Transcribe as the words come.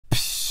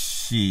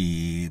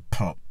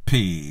People.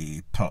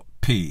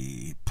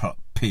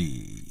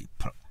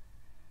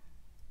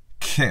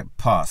 Que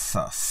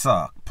pasa,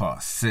 suck,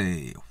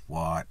 say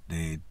what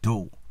they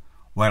do.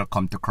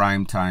 Welcome to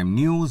Crime Time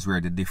News,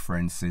 where the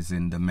difference is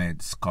in the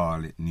meds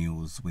call it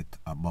news with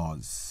a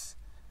buzz.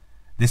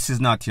 This is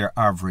not your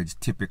average,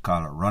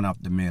 typical,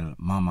 run-up-the-mill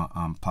mama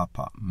and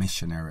papa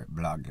missionary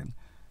blogging.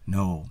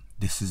 No,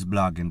 this is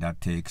blogging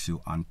that takes you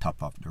on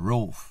top of the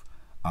roof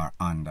or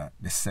under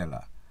the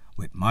cellar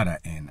with mother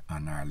hen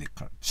and her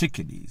little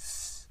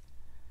chickadees.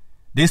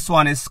 This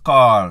one is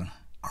called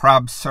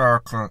CRABS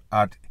Circle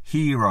at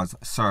Heroes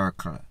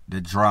Circle, the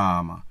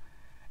drama.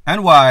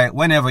 And why,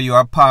 whenever you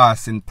are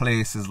passing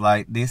places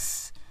like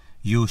this,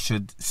 you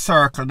should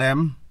circle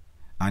them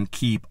and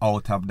keep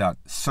out of that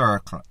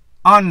circle,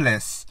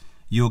 unless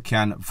you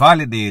can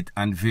validate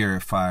and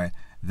verify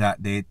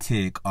that they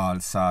take all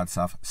sorts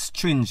of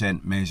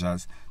stringent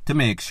measures to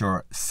make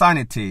sure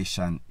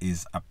sanitation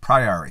is a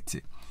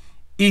priority,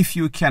 if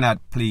you cannot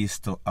please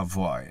to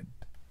avoid.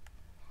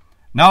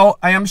 Now,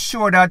 I am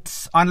sure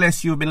that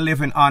unless you've been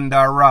living under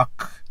a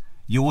rock,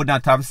 you would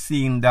not have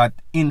seen that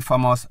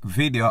infamous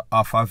video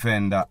of a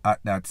vendor at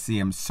that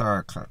same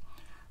circle,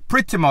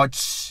 pretty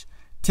much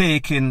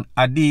taking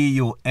a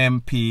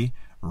DUMP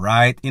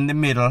right in the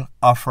middle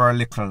of her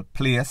little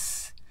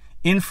place,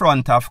 in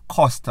front of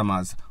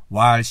customers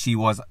while she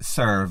was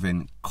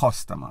serving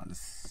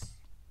customers.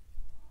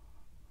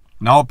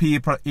 Now,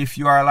 people, if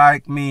you are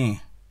like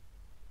me,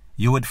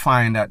 you would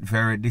find that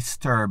very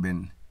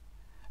disturbing.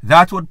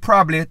 That would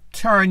probably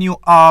turn you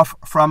off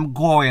from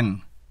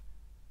going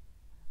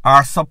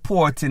or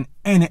supporting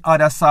any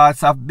other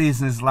sorts of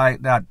business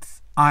like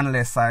that,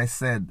 unless, I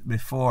said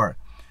before,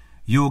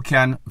 you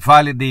can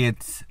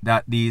validate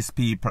that these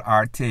people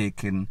are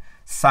taking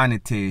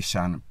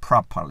sanitation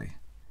properly.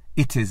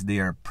 It is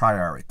their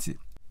priority.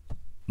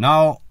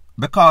 Now,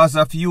 because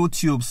of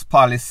YouTube's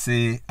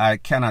policy, I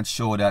cannot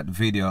show that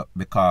video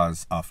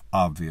because of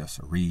obvious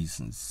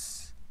reasons.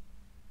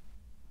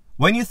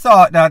 When you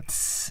thought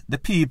that the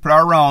people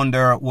around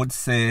her would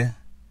say,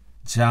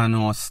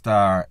 Jano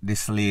Star,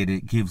 this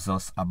lady gives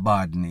us a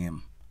bad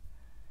name,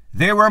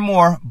 they were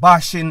more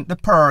bashing the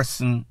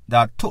person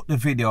that took the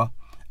video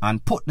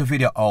and put the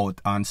video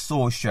out on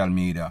social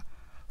media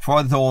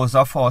for those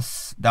of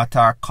us that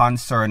are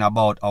concerned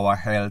about our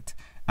health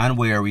and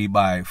where we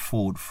buy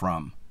food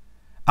from.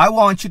 I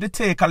want you to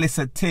take a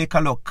listen, take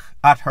a look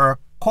at her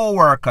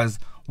co-workers,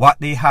 what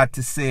they had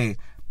to say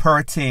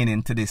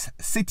pertaining to this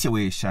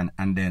situation,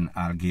 and then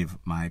I'll give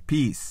my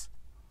piece.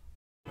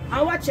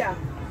 I watch her.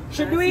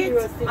 She do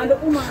it, and the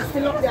woman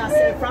still up there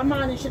say from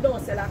morning she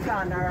don't sell a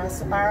corner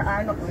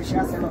or nothing she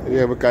sell.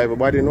 Yeah, because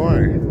everybody know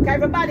her. Because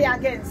everybody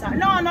against her.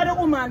 No, not the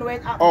woman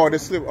went up. Oh, the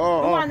slip.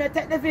 Oh, the woman that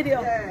take the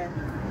video. Yeah.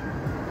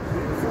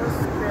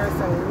 There's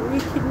some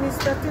wickedness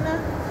that in her.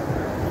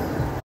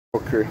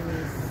 Okay.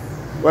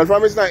 Well,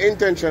 from it's not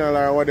intentional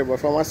or whatever,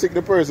 from I sick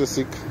the person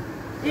sick.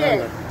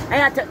 Yeah. I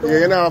have to do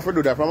you don't have to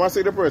do that. From I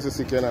sick the person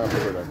sick, you don't have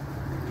to do that.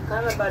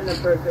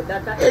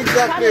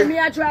 Exactly. Me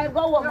I drive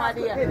go home my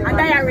dear. And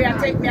diarrhea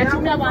take me. I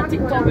think I want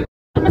TikTok.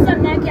 I'm a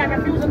son I can't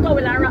refuse to towel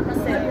and wrap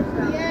myself.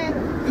 Yeah.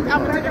 It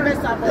happened to the best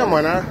of us. Come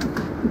on, huh?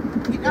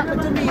 It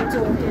happened to me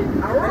too.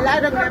 A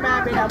lot of them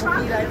have been able to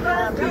feel like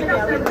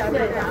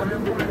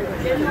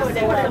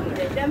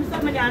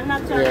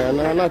yeah,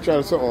 no,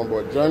 natural something,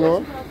 but you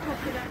know.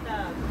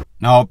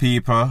 Now,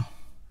 people,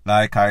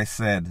 like I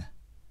said,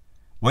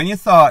 when you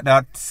thought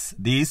that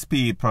these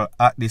people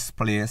at this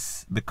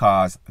place,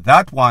 because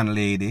that one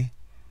lady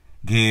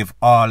gave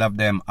all of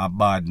them a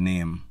bad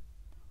name,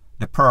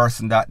 the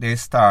person that they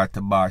start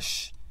to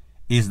bash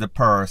is the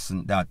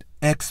person that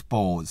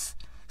expose,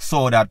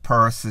 so that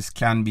persons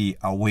can be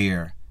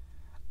aware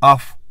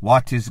of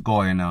what is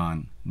going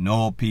on.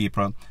 No,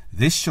 people,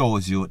 this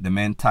shows you the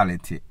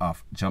mentality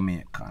of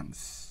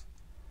Jamaicans.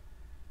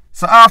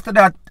 So after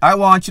that, I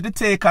want you to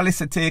take a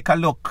listen, take a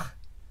look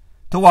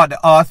to what the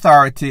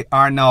authority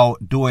are now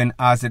doing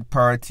as it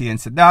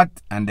pertains to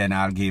that, and then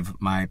I'll give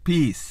my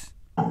piece.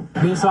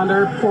 Based on the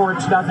report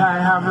that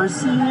I have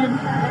received,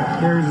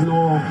 there is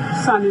no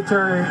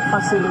sanitary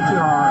facility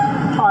or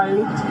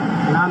toilet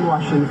and hand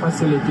washing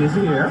facilities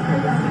here.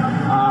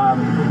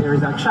 There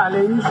is a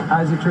challenge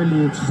as it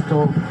relates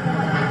to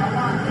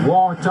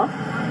water,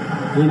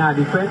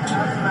 inadequate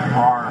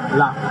or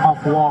lack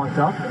of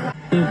water.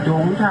 They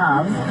don't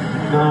have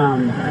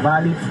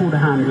valid food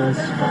handlers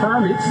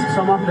permits.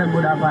 Some of them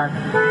would have had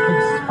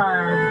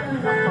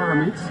expired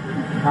permits.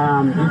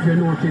 If you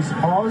notice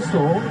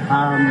also,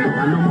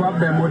 a number of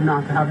them would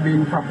not have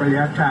been properly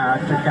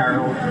attired to carry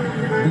out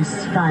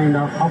this kind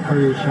of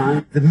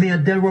operation. The Mayor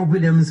Delroy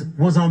Williams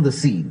was on the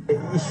scene. The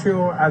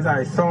issue as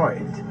I saw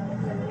it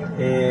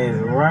is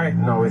right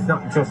now it's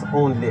not just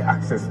only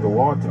access to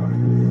water.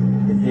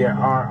 There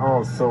are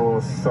also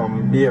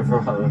some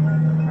behavioral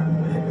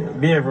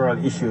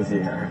issues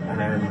here,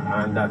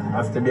 and that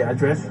has to be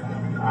addressed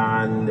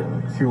and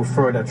through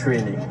further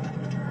training.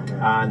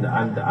 And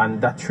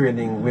that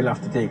training will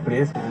have to take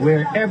place.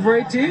 Wherever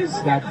it is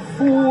that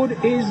food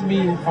is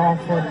being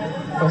offered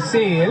for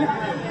sale,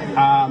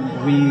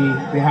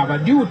 we have a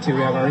duty,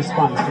 we have a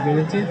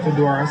responsibility to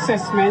do our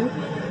assessment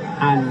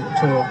and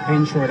to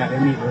ensure that they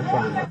meet the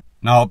plan.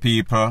 Now,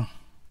 people,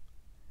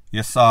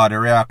 you saw the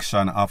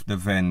reaction of the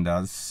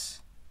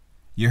vendors.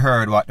 You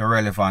heard what the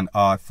relevant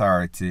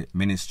authority,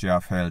 Ministry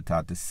of Health,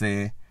 had to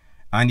say,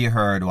 and you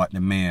heard what the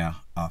Mayor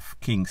of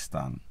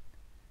Kingston,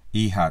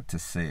 he had to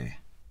say.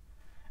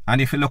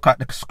 And if you look at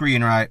the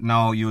screen right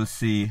now, you'll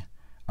see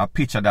a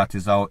picture that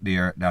is out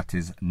there that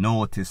is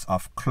notice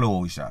of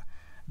closure.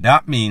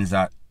 That means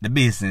that the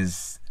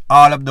business,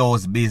 all of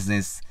those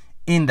business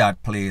in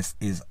that place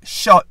is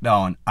shut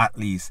down, at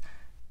least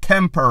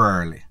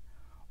temporarily.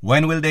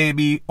 When will they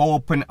be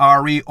open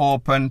or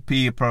reopen,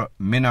 people?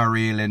 Me not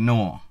really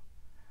know.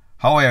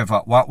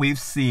 However, what we've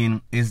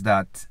seen is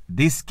that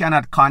this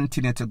cannot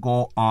continue to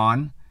go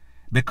on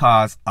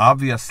because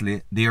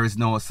obviously there is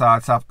no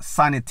sorts of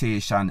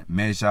sanitation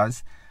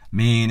measures,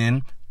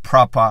 meaning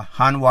proper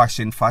hand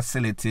washing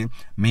facility,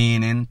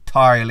 meaning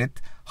toilet.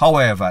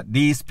 However,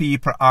 these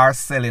people are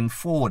selling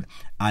food,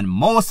 and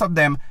most of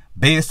them,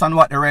 based on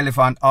what the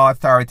relevant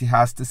authority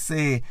has to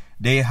say,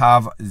 they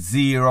have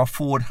 0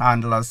 food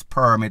handlers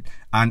permit,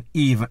 and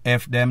even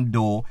if them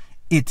do,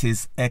 it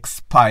is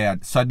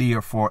expired, so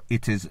therefore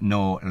it is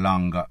no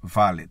longer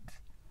valid.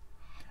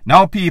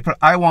 Now, people,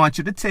 I want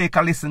you to take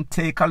a listen,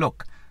 take a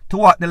look to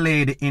what the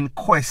lady in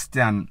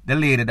question, the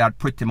lady that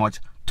pretty much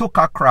took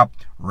a crap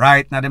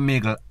right in the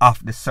middle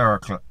of the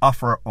circle of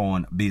her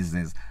own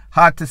business,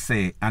 had to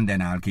say, and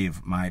then I'll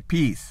give my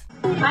piece.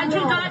 I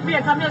drink a lot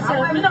beer, come yourself.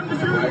 I don't feel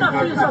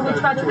so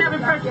much, but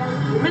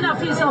me don't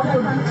feel so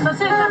good. So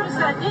say time I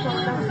said,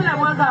 I feel like I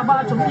want to go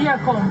bathroom, here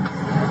come.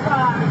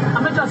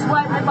 I just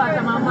wipe my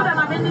bottom and put them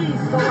on my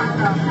knees.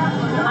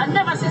 I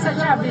never see such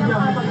a video.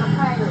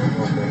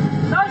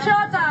 No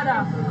short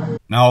order.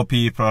 Now,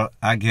 people,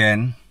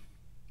 again,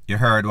 you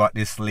heard what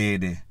this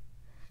lady,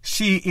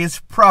 she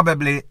is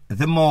probably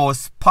the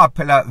most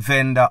popular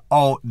vendor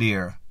out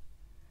there.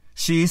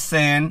 She's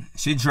saying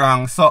she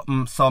drank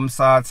something, some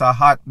sorts of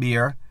hot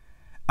beer,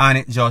 and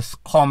it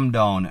just come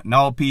down.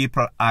 Now,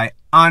 people, I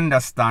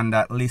understand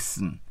that.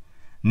 Listen,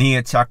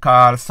 nature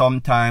calls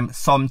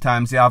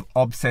sometimes you have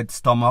upset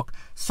stomach,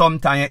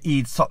 sometimes you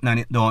eat something and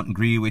it don't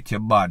agree with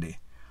your body.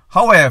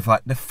 However,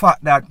 the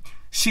fact that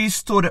she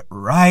stood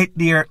right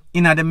there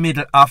in the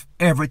middle of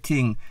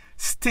everything,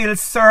 still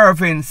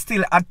serving,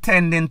 still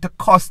attending to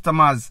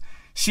customers,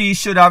 she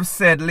should have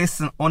said,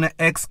 listen,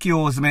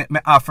 excuse me, me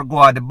have to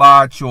go to the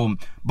bathroom.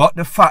 But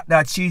the fact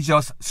that she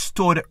just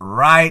stood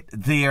right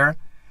there,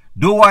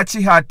 do what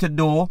she had to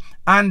do,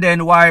 and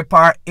then wipe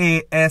her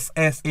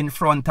ASS in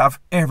front of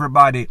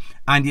everybody,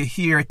 and you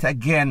hear it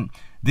again.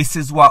 This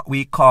is what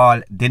we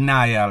call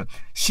denial.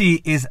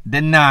 She is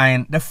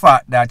denying the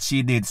fact that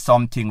she did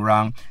something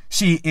wrong.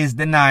 She is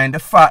denying the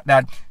fact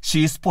that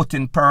she's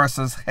putting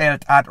persons'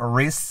 health at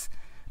risk.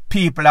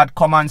 People that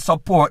come and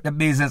support the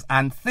business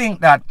and think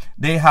that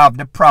they have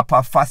the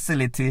proper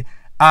facility,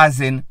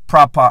 as in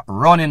proper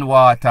running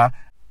water,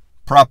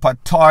 proper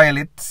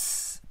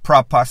toilets,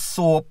 proper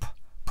soap,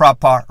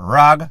 proper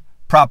rag,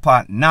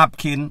 proper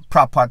napkin,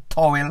 proper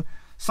towel.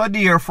 So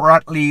therefore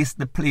at least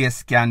the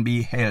place can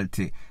be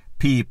healthy.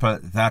 People,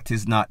 that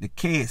is not the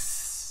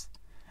case.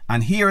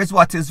 And here is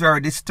what is very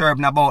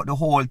disturbing about the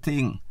whole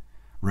thing.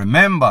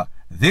 Remember,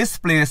 this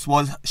place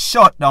was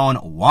shut down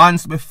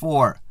once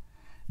before.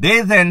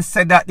 They then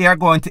said that they are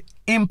going to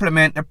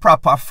implement the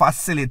proper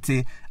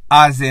facility,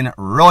 as in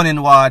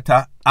running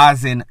water,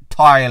 as in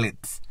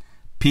toilets.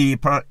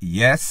 People,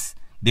 yes,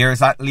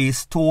 there's at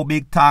least 2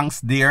 big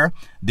tanks there.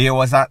 There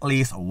was at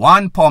least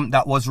 1 pump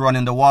that was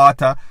running the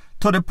water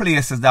to the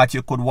places that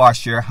you could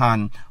wash your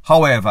hand.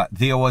 However,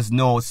 there was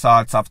no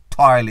sorts of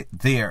toilet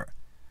there.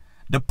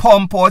 The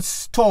pump was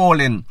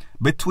stolen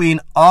between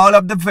all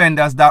of the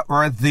vendors that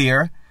were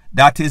there,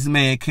 that is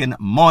making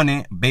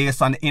money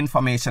based on the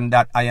information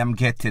that I am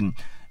getting.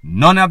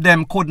 None of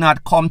them could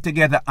not come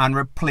together and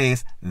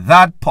replace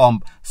that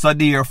pump, so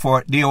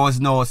therefore there was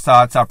no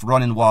sorts of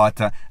running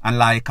water, and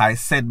like I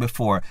said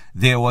before,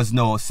 there was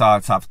no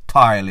sorts of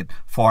toilet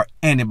for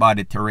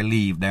anybody to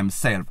relieve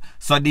themselves.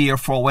 So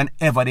therefore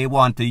whenever they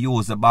want to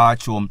use the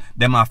bathroom,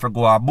 them have to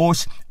go a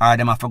bush or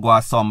them have to go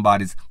to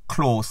somebody's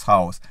close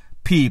house.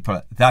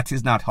 People, that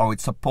is not how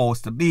it's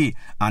supposed to be.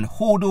 And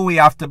who do we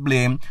have to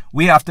blame?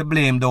 We have to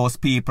blame those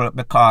people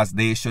because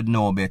they should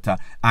know better.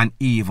 And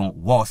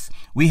even worse,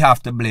 we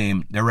have to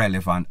blame the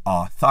relevant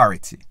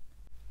authority.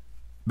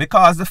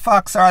 Because the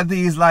facts are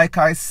these, like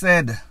I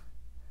said,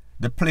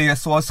 the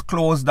place was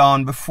closed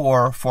down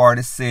before for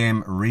the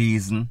same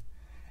reason.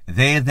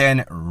 They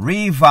then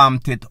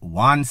revamped it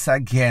once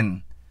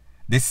again.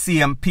 The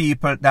same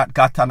people that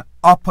got an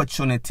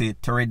opportunity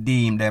to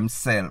redeem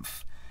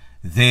themselves,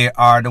 they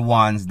are the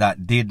ones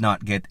that did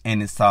not get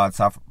any sorts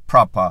of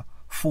proper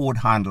food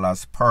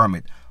handlers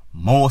permit.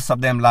 Most of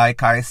them,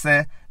 like I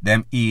say,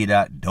 them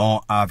either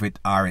don't have it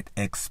or it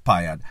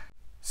expired.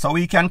 So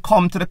we can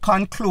come to the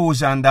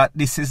conclusion that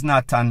this is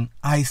not an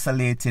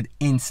isolated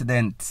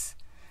incident.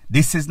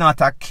 This is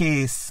not a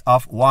case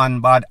of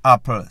one bad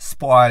apple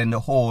spoiling the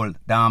whole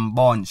damn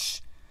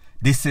bunch.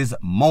 This is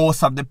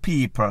most of the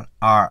people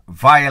are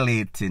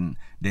violating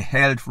the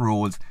health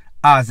rules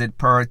as it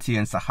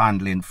pertains to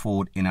handling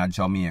food in a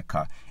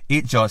Jamaica.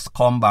 It just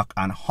come back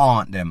and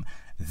haunt them.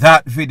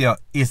 That video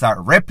is a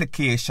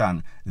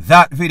replication.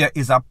 That video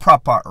is a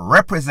proper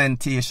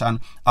representation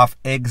of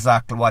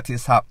exactly what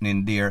is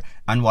happening there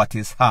and what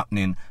is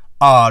happening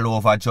all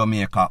over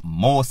Jamaica.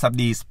 Most of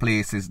these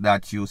places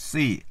that you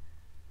see.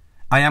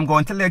 I am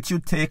going to let you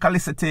take a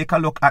listen, take a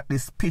look at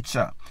this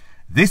picture.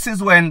 This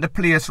is when the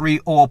place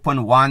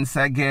reopened once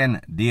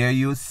again. There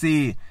you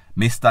see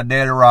Mr.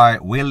 Delroy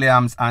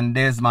Williams and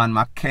Desmond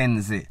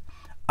McKenzie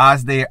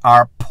as they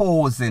are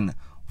posing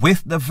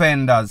with the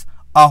vendors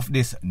of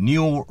this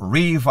new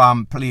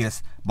revamped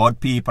place. But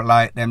people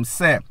like them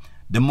say,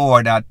 the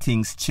more that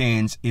things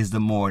change is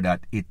the more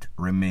that it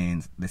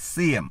remains the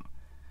same.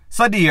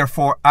 So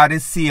therefore, at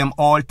the same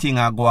old thing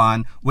are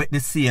going with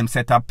the same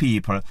set of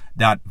people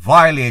that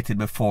violated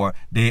before,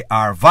 they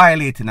are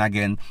violating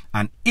again.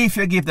 And if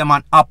you give them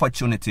an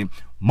opportunity,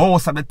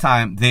 most of the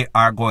time they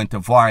are going to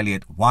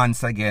violate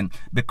once again,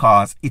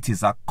 because it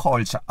is a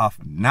culture of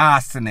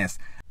nastiness.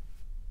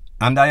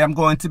 And I am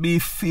going to be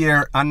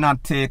fair and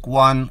not take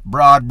one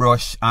broad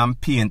brush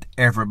and paint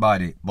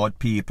everybody. But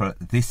people,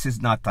 this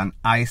is not an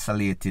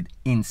isolated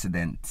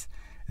incident.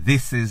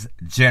 This is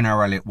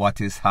generally what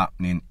is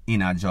happening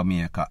in a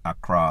Jamaica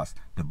across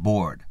the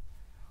board.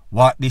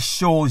 What this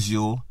shows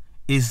you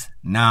is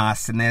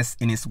nastiness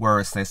in its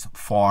worstest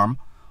form.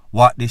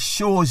 What this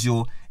shows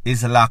you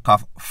is lack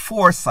of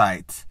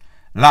foresight,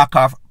 lack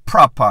of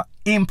proper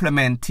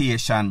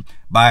implementation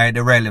by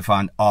the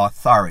relevant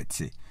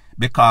authority.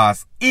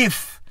 Because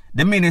if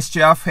the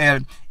Ministry of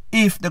Health,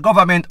 if the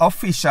government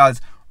officials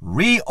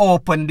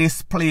reopen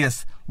this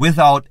place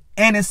without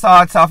any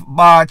sort of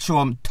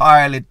bathroom,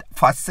 toilet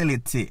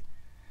facility,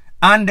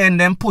 and then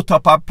them put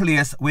up a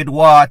place with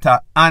water,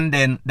 and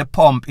then the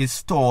pump is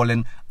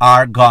stolen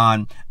or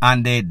gone,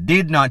 and they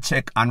did not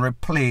check and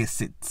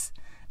replace it,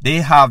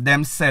 they have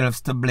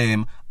themselves to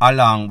blame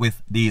along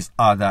with these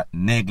other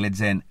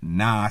negligent,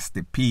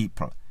 nasty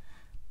people.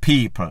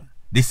 People,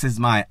 this is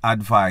my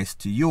advice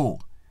to you.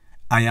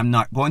 I am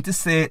not going to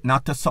say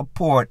not to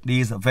support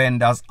these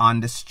vendors on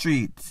the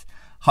streets.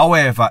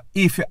 However,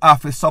 if you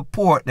have to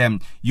support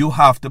them, you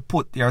have to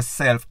put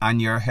yourself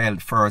and your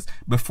health first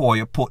before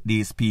you put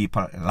these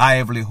people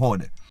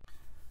livelihood.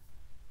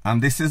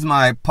 And this is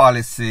my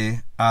policy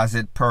as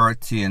it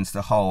pertains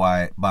to how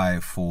I buy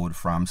food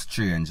from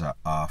strangers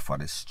off of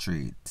the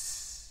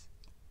streets.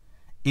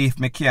 If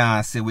me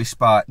can't see which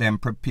part them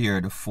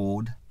prepare the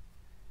food,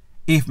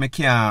 if me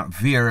can't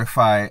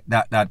verify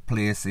that that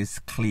place is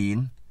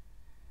clean,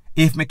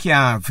 if me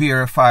can't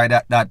verify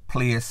that that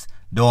place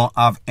don't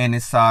have any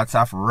sort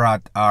of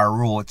rat or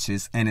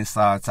roaches, any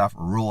sort of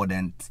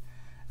rodent,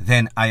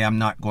 then I am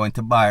not going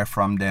to buy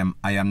from them.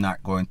 I am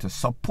not going to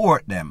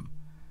support them.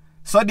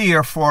 So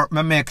therefore,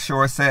 me make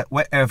sure say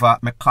wherever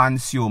me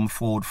consume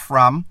food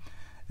from,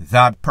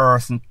 that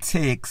person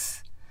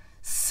takes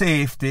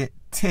safety,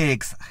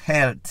 takes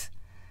health,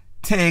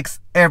 takes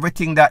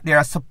everything that they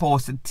are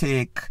supposed to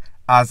take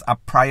as a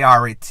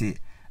priority.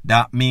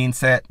 That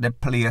means that the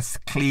place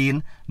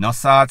clean, no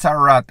sort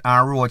of rat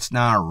and roach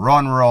now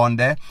run round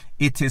there.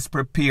 It is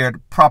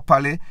prepared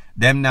properly.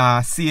 Them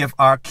now save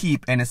or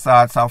keep any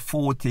sort of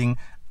food thing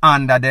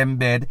under them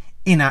bed,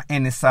 in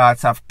any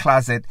sort of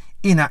closet,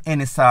 in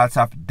any sort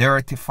of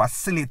dirty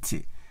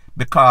facility.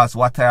 Because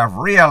what I have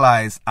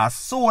realized, as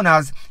soon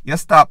as you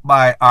stop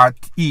by or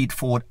eat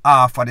food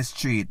off of the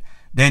street,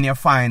 then you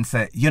find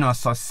that you're not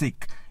so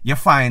sick. You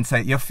find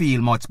that you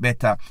feel much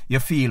better, you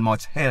feel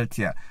much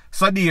healthier.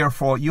 So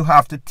therefore, you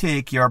have to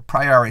take your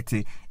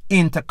priority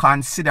into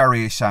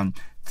consideration.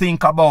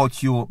 Think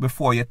about you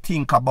before you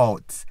think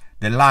about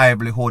the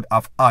livelihood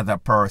of other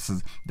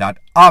persons that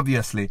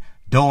obviously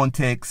don't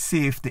take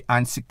safety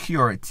and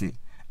security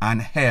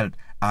and health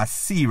as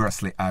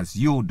seriously as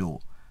you do.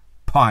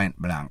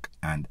 Point blank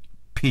and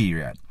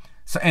period.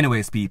 So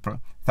anyways, people,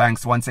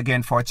 thanks once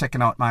again for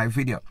checking out my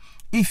video.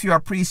 If you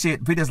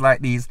appreciate videos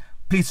like these,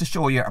 please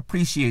show your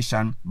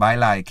appreciation by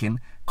liking,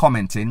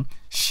 commenting,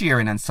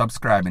 sharing and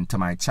subscribing to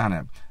my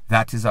channel.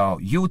 That is how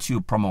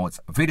YouTube promotes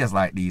videos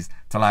like these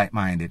to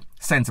like-minded,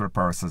 sensible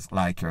persons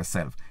like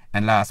yourself.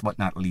 And last but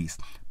not least,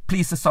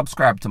 please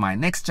subscribe to my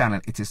next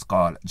channel. It is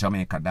called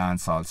Jamaica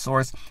Dancehall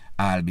Source.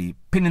 I'll be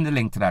pinning the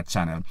link to that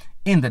channel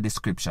in the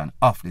description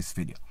of this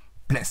video.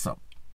 Bless up.